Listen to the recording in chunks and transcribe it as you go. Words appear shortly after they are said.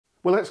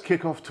Well, let's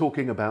kick off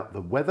talking about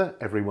the weather,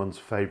 everyone's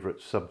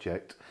favourite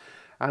subject.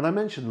 And I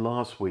mentioned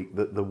last week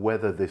that the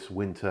weather this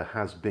winter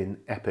has been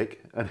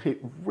epic, and it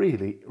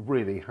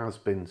really has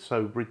been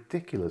so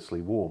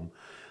ridiculously warm.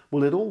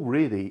 Well, it all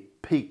really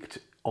peaked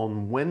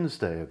on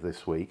Wednesday of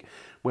this week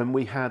when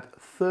we had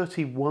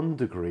 31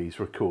 degrees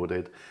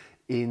recorded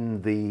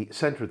in the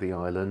centre of the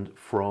island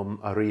from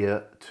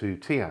Aria to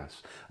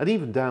Tias. And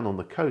even down on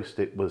the coast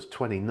it was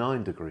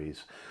 29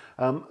 degrees.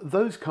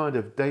 Those kind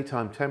of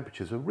daytime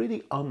temperatures are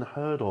really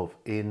unheard of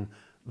in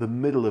the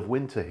middle of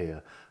winter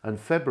here, and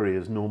February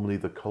is normally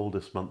the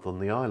coldest month on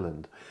the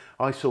island.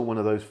 I saw one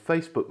of those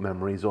Facebook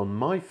memories on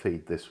my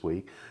feed this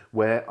week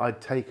where I'd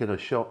taken a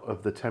shot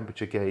of the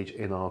temperature gauge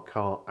in our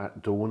car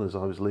at dawn as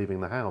I was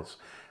leaving the house,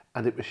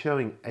 and it was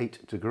showing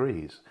 8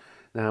 degrees.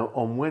 Now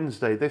on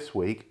Wednesday this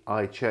week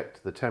I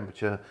checked the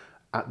temperature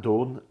at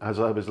dawn as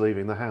I was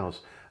leaving the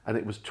house and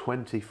it was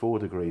 24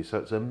 degrees, so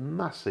it's a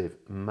massive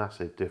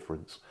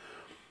difference.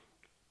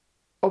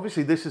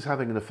 Obviously this is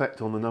having an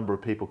effect on the number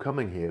of people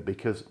coming here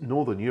because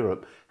Northern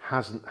Europe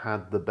hasn't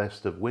had the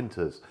best of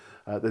winters.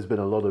 There's been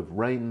a lot of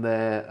rain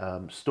there,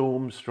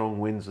 storms, strong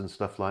winds and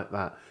stuff like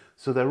that.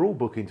 So they're all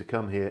booking to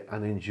come here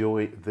and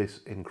enjoy this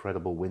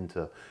incredible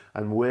winter.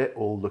 And we're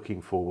all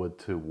looking forward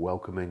to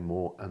welcoming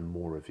more and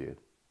more of you.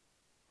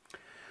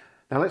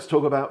 Now let's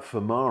talk about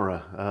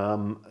Famara.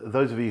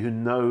 Those of you who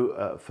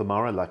know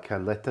Famara, La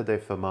Caleta de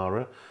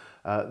Famara,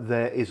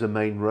 there is a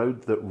main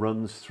road that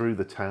runs through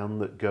the town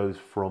that goes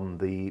from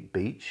the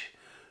beach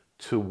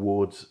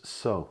towards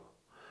So.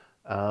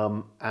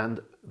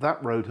 And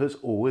that road has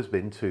always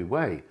been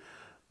two-way.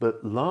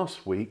 But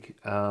last week,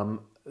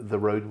 the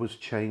road was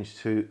changed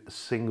to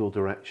single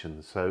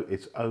direction. So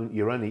it's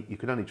you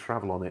can only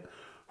travel on it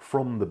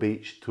from the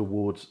beach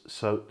towards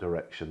So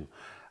direction.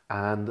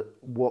 And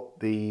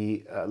what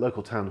the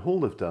local town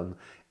hall have done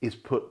is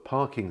put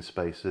parking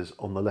spaces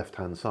on the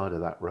left-hand side of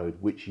that road,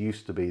 which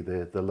used to be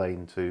the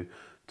lane to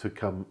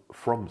come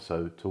from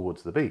So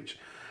towards the beach.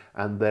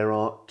 And there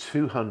are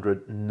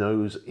 200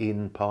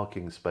 nose-in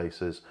parking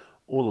spaces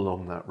all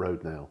along that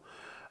road now.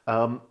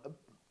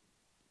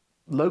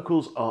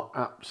 Locals are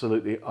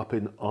absolutely up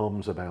in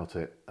arms about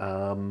it.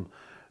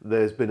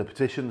 There's been a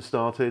petition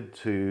started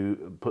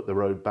to put the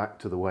road back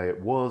to the way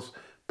it was.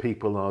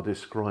 People are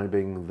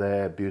describing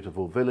their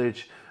beautiful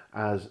village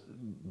as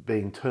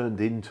being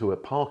turned into a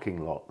parking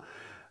lot.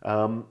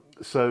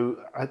 So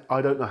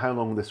I don't know how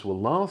long this will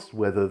last,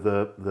 whether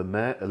the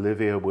mayor,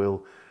 Olivia,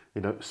 will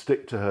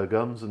stick to her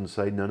guns and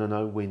say,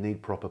 no, we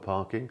need proper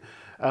parking.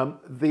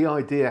 The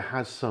idea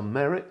has some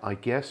merit, I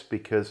guess,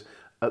 because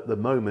at the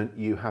moment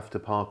you have to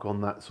park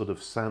on that sort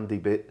of sandy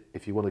bit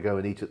if you want to go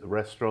and eat at the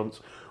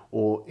restaurants,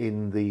 or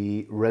in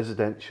the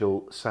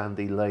residential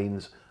sandy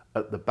lanes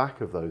at the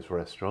back of those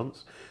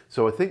restaurants.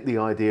 So I think the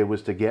idea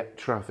was to get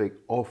traffic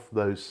off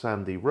those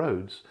sandy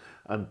roads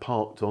and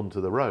parked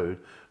onto the road,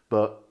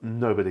 but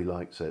nobody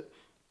likes it.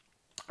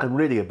 And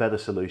really a better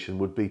solution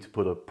would be to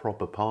put a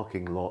proper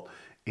parking lot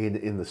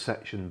in the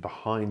section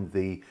behind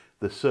the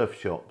surf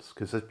shops,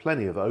 because there's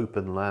plenty of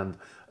open land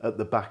at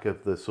the back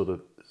of the sort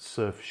of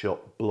surf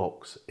shop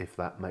blocks, if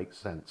that makes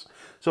sense.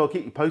 So I'll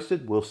keep you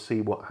posted. We'll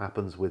see what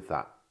happens with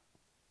that.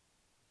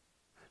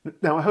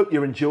 Now I hope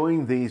you're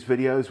enjoying these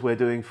videos we're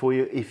doing for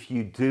you. If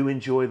you do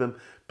enjoy them,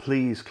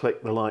 please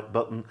click the like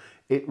button.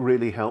 It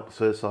really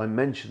helps us. I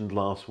mentioned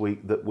last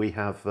week that we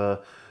have,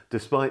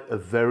 despite a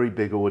very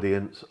big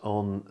audience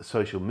on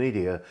social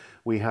media,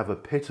 we have a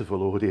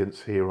pitiful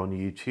audience here on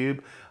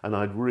YouTube, and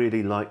I'd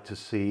really like to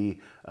see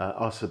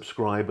our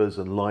subscribers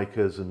and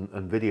likers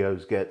and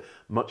videos get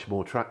much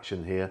more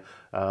traction here,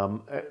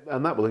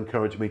 and that will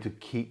encourage me to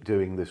keep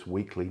doing this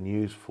weekly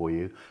news for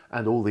you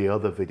and all the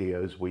other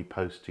videos we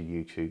post to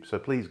YouTube. So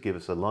please give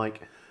us a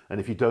like, and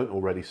if you don't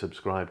already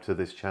subscribe to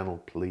this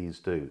channel, please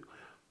do.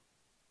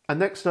 And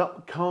next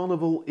up,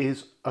 Carnival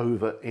is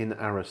over in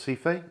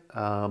Arrecife.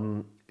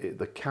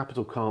 The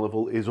capital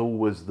carnival is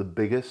always the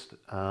biggest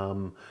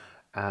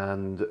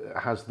and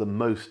has the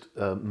most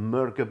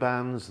murga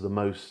bands, the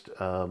most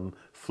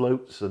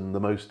floats and the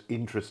most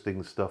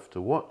interesting stuff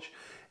to watch.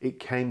 It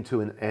came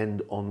to an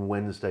end on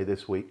Wednesday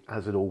this week,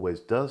 as it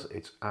always does.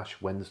 It's Ash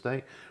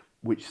Wednesday,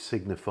 which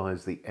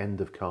signifies the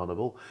end of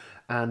Carnival.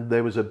 And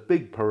there was a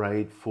big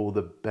parade for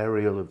the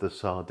burial of the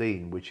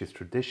sardine, which is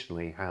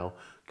traditionally how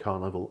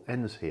Carnival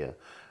ends here.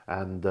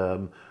 And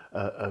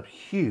a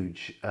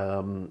huge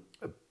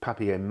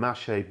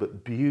papier-mâché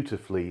but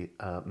beautifully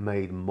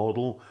made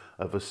model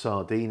of a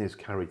sardine is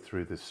carried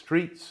through the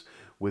streets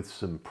with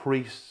some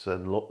priests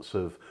and lots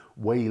of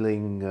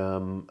wailing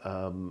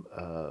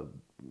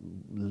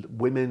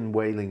women,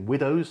 wailing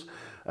widows,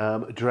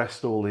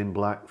 dressed all in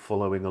black,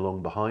 following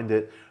along behind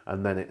it,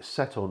 and then it's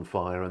set on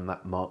fire, and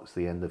that marks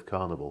the end of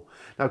Carnival.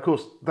 Now, of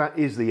course, that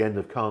is the end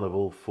of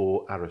Carnival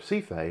for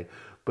Arrecife,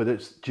 but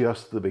it's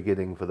just the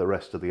beginning for the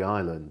rest of the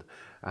island.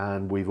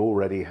 And we've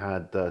already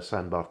had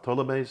San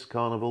Bartolome's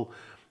Carnival.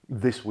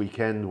 This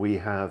weekend we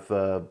have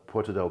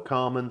Puerto del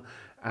Carmen,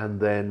 and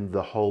then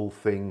the whole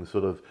thing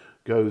sort of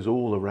goes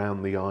all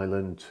around the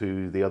island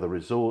to the other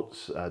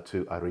resorts,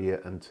 to Aria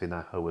and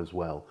Tinajo as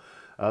well.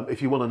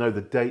 If you want to know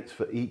the dates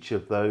for each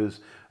of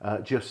those,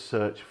 just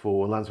search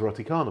for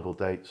Lanzarote Carnival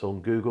dates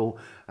on Google,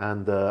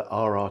 and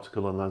our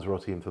article on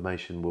Lanzarote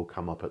information will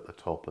come up at the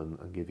top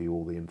and give you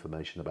all the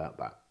information about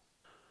that.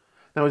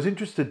 Now, I was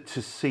interested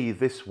to see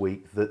this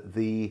week that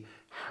the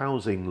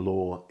housing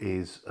law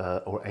is,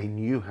 or a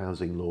new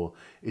housing law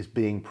is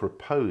being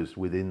proposed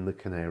within the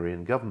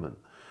Canarian government.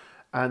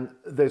 And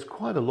there's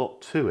quite a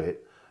lot to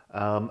it,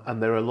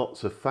 and there are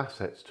lots of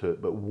facets to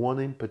it, but one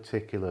in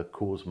particular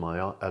caught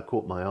my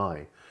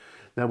eye.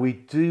 Now, we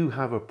do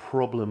have a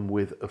problem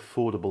with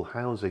affordable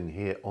housing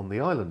here on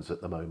the islands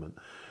at the moment.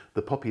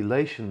 The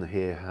population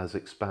here has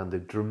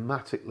expanded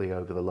dramatically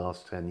over the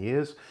last 10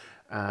 years,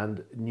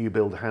 and new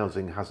build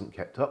housing hasn't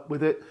kept up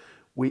with it.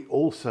 We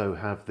also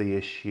have the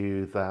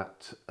issue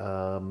that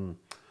a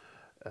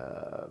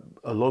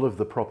lot of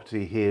the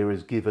property here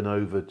is given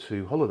over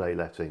to holiday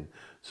letting.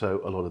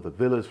 So a lot of the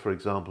villas, for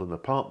example, and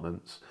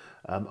apartments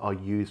are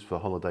used for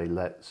holiday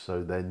lets,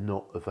 so they're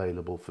not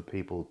available for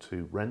people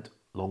to rent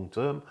long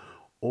term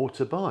or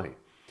to buy.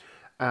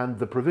 And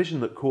the provision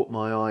that caught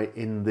my eye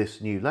in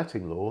this new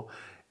letting law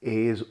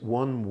is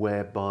one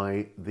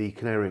whereby the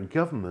Canarian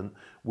government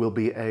will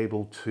be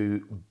able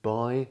to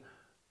buy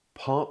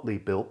partly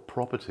built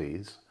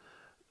properties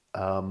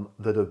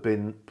that have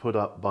been put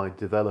up by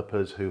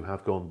developers who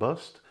have gone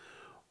bust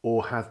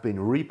or have been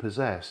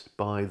repossessed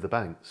by the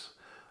banks.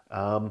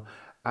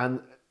 And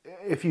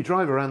if you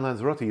drive around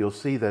Lanzarote, you'll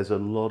see there's a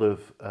lot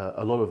of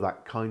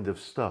that kind of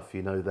stuff.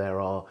 You know,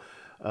 there are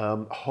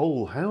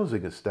whole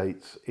housing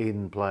estates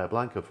in Playa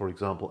Blanca, for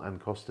example,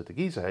 and Costa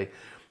Teguise,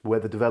 where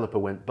the developer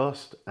went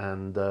bust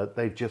and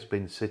they've just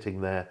been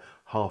sitting there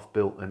half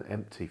built and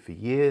empty for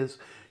years.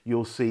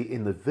 You'll see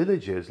in the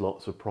villages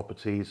lots of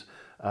properties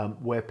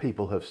where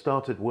people have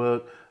started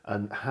work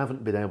and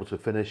haven't been able to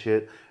finish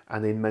it,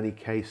 and in many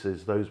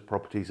cases those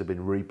properties have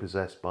been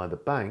repossessed by the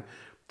bank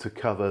to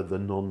cover the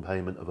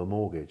non-payment of a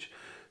mortgage.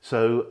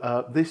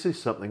 So this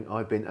is something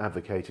I've been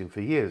advocating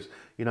for years.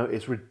 You know,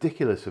 it's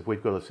ridiculous if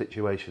we've got a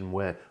situation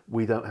where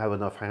we don't have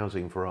enough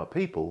housing for our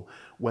people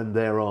when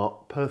there are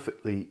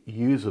perfectly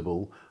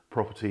usable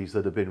properties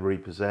that have been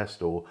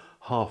repossessed or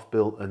half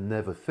built and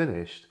never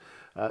finished.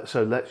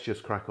 So let's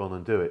just crack on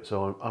and do it.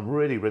 So I'm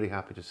really, really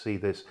happy to see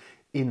this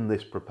in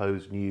this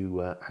proposed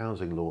new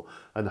housing law,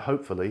 and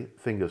hopefully,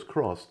 fingers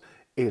crossed,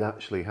 it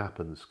actually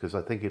happens, because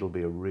I think it'll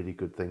be a really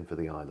good thing for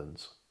the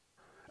islands.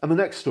 And the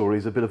next story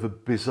is a bit of a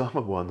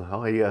bizarre one.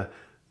 I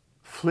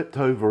flipped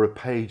over a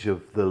page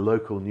of the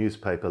local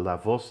newspaper La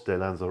Voz de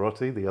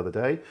Lanzarote the other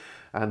day,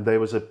 and there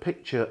was a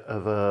picture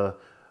of a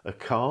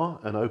car,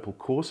 an Opel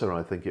Corsa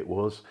I think it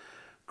was,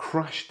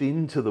 crashed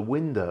into the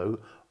window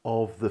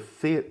of the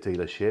Fiat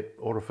dealership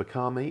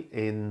Orofacami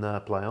in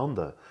Playa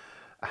Honda.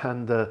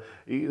 And the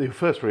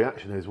first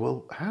reaction is,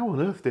 well, how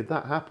on earth did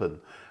that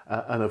happen?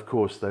 And of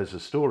course there's a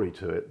story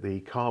to it.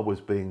 The car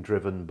was being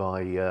driven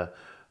by a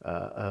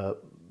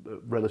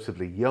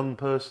relatively young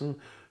person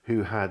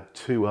who had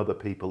two other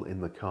people in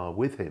the car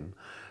with him,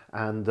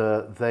 and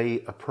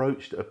they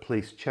approached a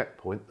police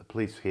checkpoint. The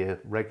police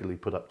here regularly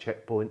put up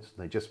checkpoints, and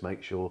they just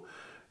make sure,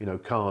 you know,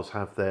 cars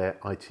have their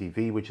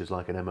ITV, which is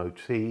like an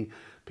MOT,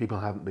 people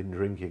haven't been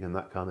drinking and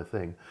that kind of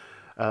thing.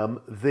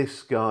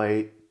 This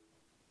guy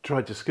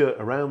tried to skirt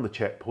around the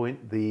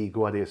checkpoint. The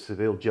Guardia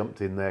Civil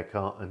jumped in their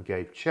car and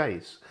gave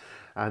chase,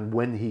 and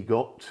when he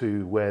got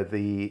to where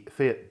the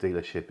Fiat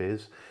dealership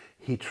is,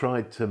 he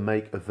tried to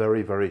make a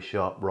very, very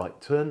sharp right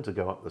turn to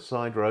go up the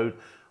side road,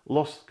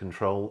 lost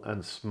control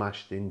and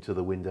smashed into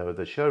the window of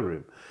the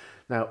showroom.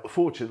 Now,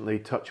 fortunately,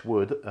 touch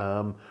wood,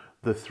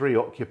 the three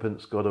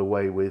occupants got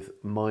away with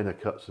minor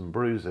cuts and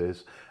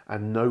bruises,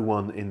 and no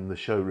one in the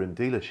showroom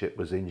dealership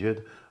was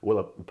injured, well,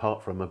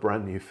 apart from a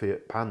brand new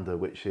Fiat Panda,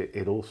 which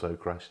it also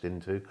crashed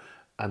into,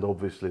 and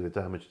obviously the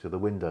damage to the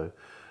window.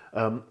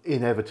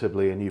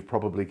 Inevitably, and you've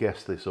probably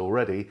guessed this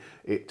already,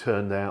 it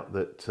turned out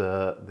that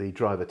the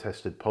driver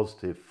tested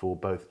positive for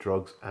both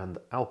drugs and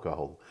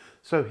alcohol.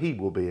 So he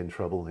will be in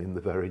trouble in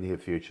the very near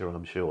future,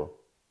 I'm sure.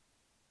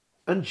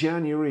 And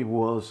January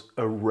was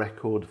a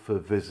record for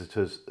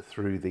visitors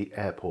through the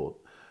airport.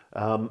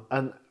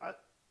 And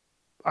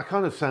I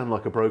kind of sound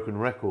like a broken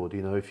record.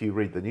 You know, if you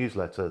read the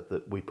newsletter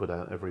that we put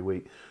out every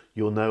week,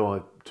 you'll know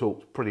I've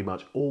talked pretty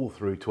much all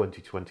through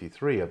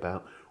 2023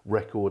 about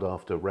record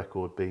after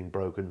record being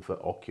broken for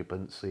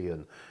occupancy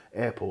and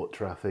airport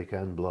traffic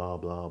and blah,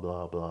 blah,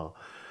 blah, blah.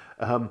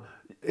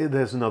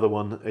 There's another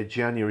one.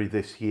 January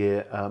this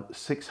year,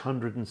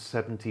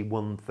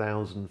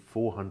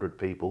 671,400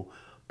 people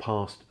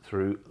passed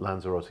through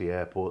Lanzarote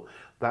Airport.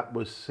 That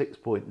was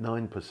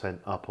 6.9%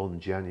 up on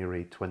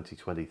January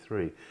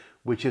 2023,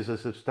 which is a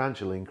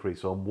substantial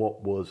increase on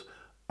what was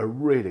a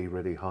really,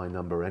 really high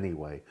number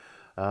anyway.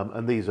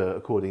 And these are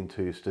according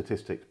to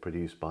statistics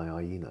produced by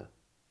IENA.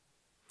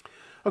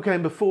 Okay,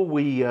 and before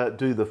we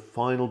do the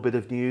final bit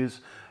of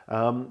news,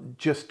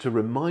 just to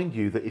remind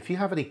you that if you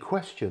have any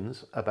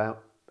questions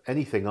about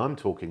anything I'm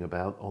talking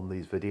about on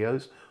these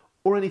videos,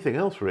 or anything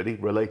else really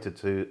related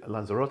to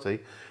Lanzarote,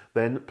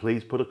 then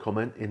please put a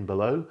comment in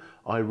below.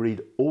 I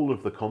read all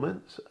of the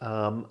comments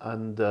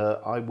and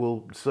I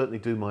will certainly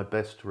do my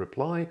best to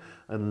reply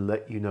and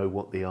let you know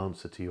what the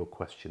answer to your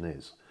question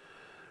is.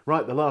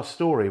 Right, the last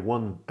story,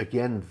 one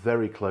again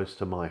very close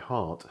to my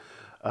heart.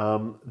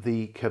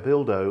 The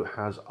Cabildo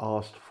has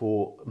asked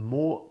for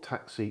more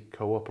taxi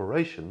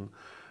cooperation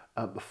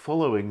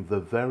following the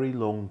very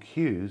long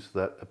queues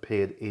that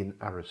appeared in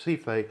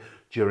Arrecife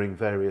during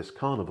various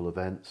carnival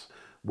events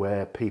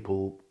where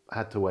people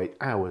had to wait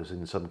hours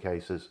in some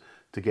cases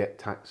to get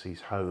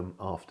taxis home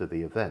after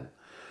the event.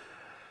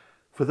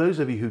 For those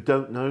of you who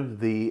don't know,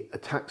 the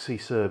taxi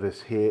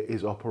service here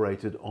is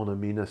operated on a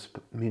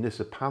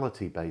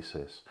municipality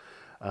basis.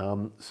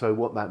 So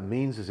what that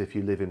means is if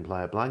you live in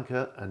Playa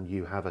Blanca and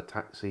you have a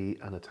taxi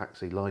and a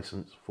taxi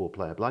license for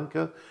Playa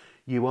Blanca,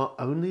 you are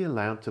only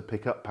allowed to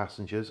pick up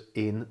passengers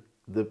in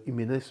the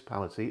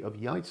municipality of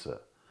Yaiza,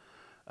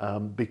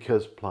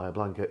 because Playa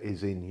Blanca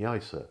is in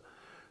Yaiza.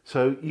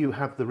 So you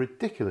have the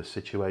ridiculous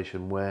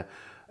situation where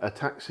a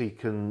taxi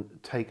can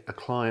take a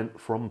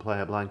client from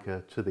Playa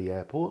Blanca to the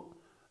airport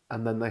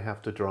and then they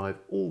have to drive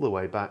all the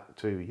way back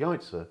to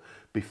Yaiza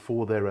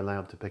before they're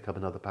allowed to pick up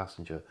another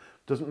passenger.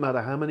 Doesn't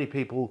matter how many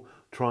people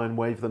try and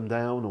wave them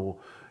down, or,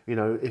 you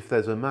know, if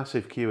there's a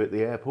massive queue at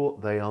the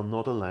airport, they are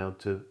not allowed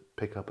to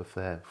pick up a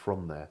fare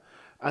from there.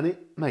 And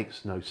it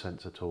makes no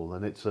sense at all.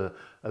 And it's a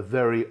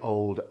very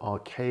old,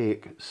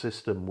 archaic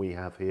system we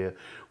have here,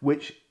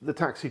 which the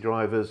taxi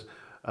drivers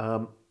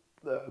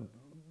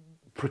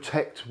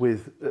protect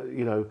with,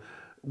 you know,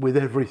 with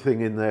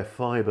everything in their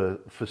fibre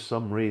for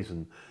some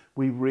reason.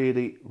 We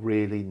really,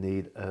 really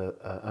need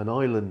an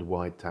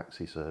island-wide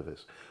taxi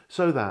service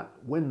so that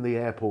when the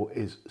airport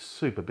is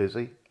super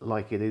busy,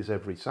 like it is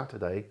every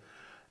Saturday,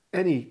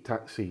 any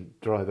taxi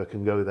driver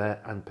can go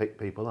there and pick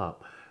people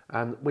up.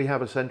 And we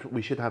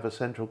should have a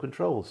central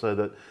control so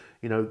that,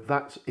 you know,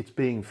 it's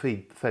being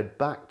fed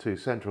back to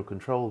central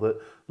control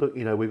that, look,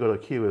 you know, we've got a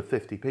queue of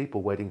 50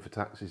 people waiting for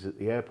taxis at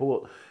the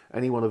airport.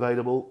 Anyone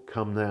available,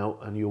 come now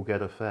and you'll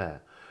get a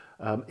fare.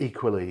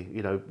 Equally,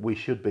 you know, we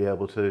should be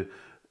able to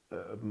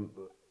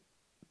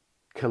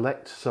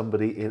collect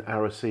somebody in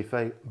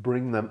Arrecife,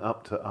 bring them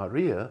up to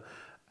Aria,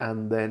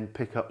 and then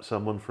pick up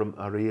someone from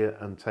Aria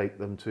and take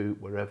them to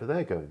wherever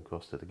they're going,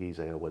 Costa de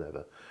Gizeh or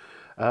whatever.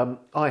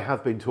 I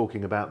have been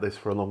talking about this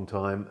for a long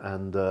time,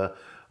 and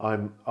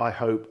I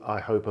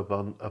hope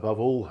above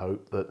all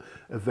hope that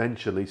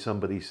eventually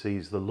somebody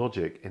sees the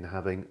logic in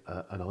having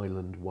an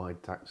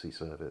island-wide taxi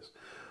service.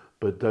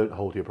 But don't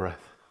hold your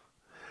breath.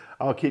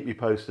 I'll keep you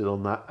posted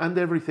on that and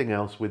everything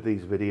else with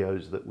these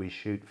videos that we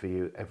shoot for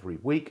you every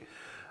week.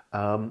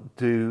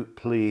 Do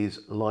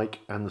please like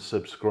and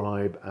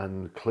subscribe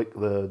and click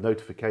the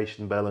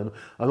notification bell and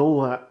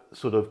all that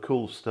sort of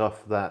cool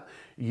stuff that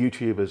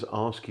YouTubers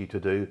ask you to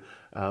do,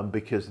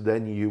 because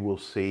then you will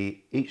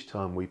see each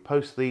time we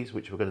post these,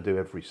 which we're going to do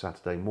every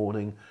Saturday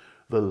morning,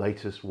 the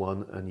latest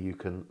one, and you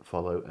can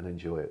follow and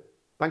enjoy it.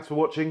 Thanks for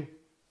watching.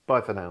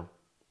 Bye for now.